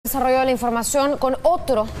Desarrollo de la información con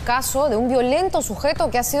otro caso de un violento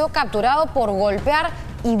sujeto que ha sido capturado por golpear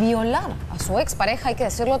y violar a su expareja, hay que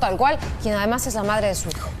decirlo tal cual, quien además es la madre de su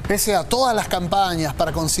hijo. Pese a todas las campañas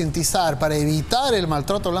para concientizar, para evitar el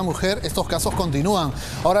maltrato a la mujer, estos casos continúan.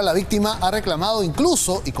 Ahora la víctima ha reclamado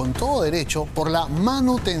incluso, y con todo derecho, por la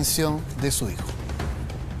manutención de su hijo.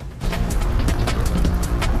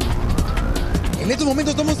 En estos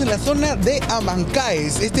momentos estamos en la zona de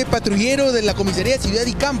Abancaes. Este patrullero de la comisaría de Ciudad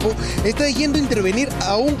y Campo está yendo a intervenir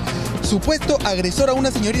a un supuesto agresor, a una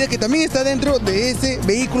señorita que también está dentro de ese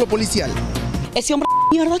vehículo policial. Ese hombre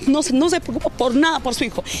mierda no se preocupa por nada por su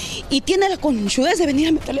hijo y tiene la conchudez de venir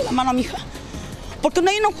a meterle la mano a mi hija. Porque no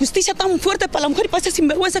hay una justicia tan fuerte para la mujer y para ese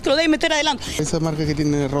sinvergüenza que lo debe meter adelante. Esa marca que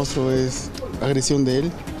tiene en el rostro es agresión de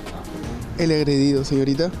él. Él agredido,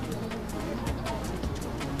 señorita.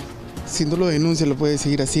 Si no lo denuncia, lo puede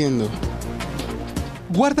seguir haciendo.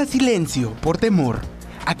 Guarda silencio por temor.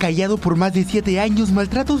 Ha callado por más de 7 años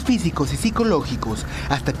maltratos físicos y psicológicos,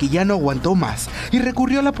 hasta que ya no aguantó más y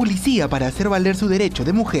recurrió a la policía para hacer valer su derecho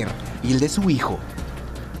de mujer y el de su hijo.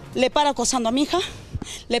 Le para acosando a mi hija,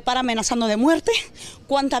 le para amenazando de muerte.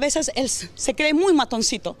 Cuántas veces él se cree muy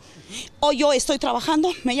matoncito. Hoy yo estoy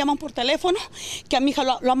trabajando, me llaman por teléfono que a mi hija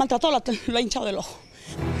lo ha maltratado, lo ha hinchado del ojo.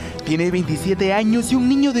 Tiene 27 años y un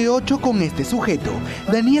niño de 8 con este sujeto,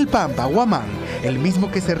 Daniel Pampa Huamán, el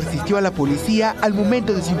mismo que se resistió a la policía al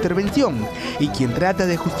momento de su intervención y quien trata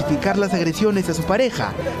de justificar las agresiones a su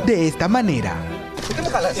pareja de esta manera. ¿Por qué me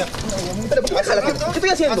jalas? ¿Qué estoy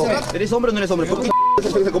haciendo? ¿Eres hombre o no eres hombre? ¿Por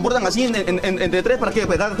qué se comportan así entre tres? ¿Para qué?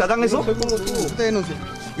 ¿Para que hagan eso? ¿Usted denuncia?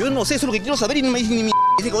 Yo no sé, eso es lo que quiero saber y no me dicen ni mi...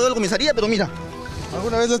 Dicen que voy a la comisaría, pero mira.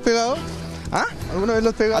 ¿Alguna vez lo has pegado? ¿Ah? ¿Alguna vez lo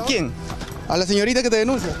has pegado? ¿A quién? A la señorita que te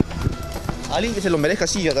denuncia. Alguien que se lo merezca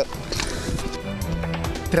así.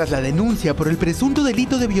 Tras la denuncia por el presunto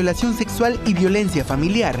delito de violación sexual y violencia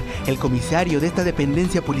familiar, el comisario de esta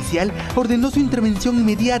dependencia policial ordenó su intervención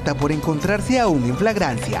inmediata por encontrarse aún en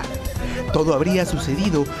flagrancia. Todo habría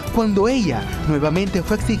sucedido cuando ella nuevamente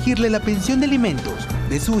fue a exigirle la pensión de alimentos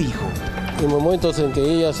de su hijo. En momentos en que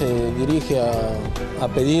ella se dirige a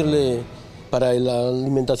pedirle para la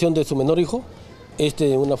alimentación de su menor hijo,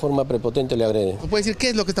 de una forma prepotente le agrede. ¿Puede decir qué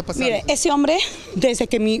es lo que está pasando? Mire, ese hombre, desde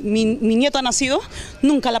que mi nieto ha nacido,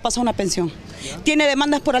 nunca le ha pasado una pensión. Tiene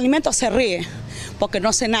demandas por alimentos, se ríe, porque no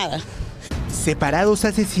hace nada. Separados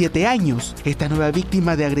hace 7 años, esta nueva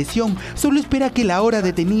víctima de agresión solo espera que el ahora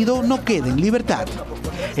detenido no quede en libertad.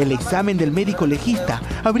 El examen del médico legista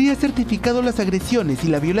habría certificado las agresiones y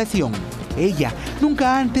la violación. Ella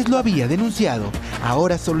nunca antes lo había denunciado.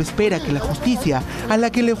 Ahora solo espera que la justicia, a la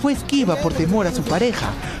que le fue esquiva por temor a su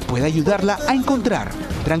pareja, pueda ayudarla a encontrar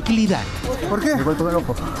tranquilidad. ¿Por qué? El golpe en el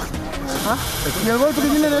ojo. ¿Ah? ¿Y el golpe que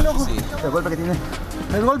tiene en el ojo? Sí. El golpe que tiene.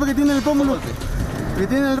 El golpe que tiene en el pómulo. Que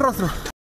tiene en el rostro.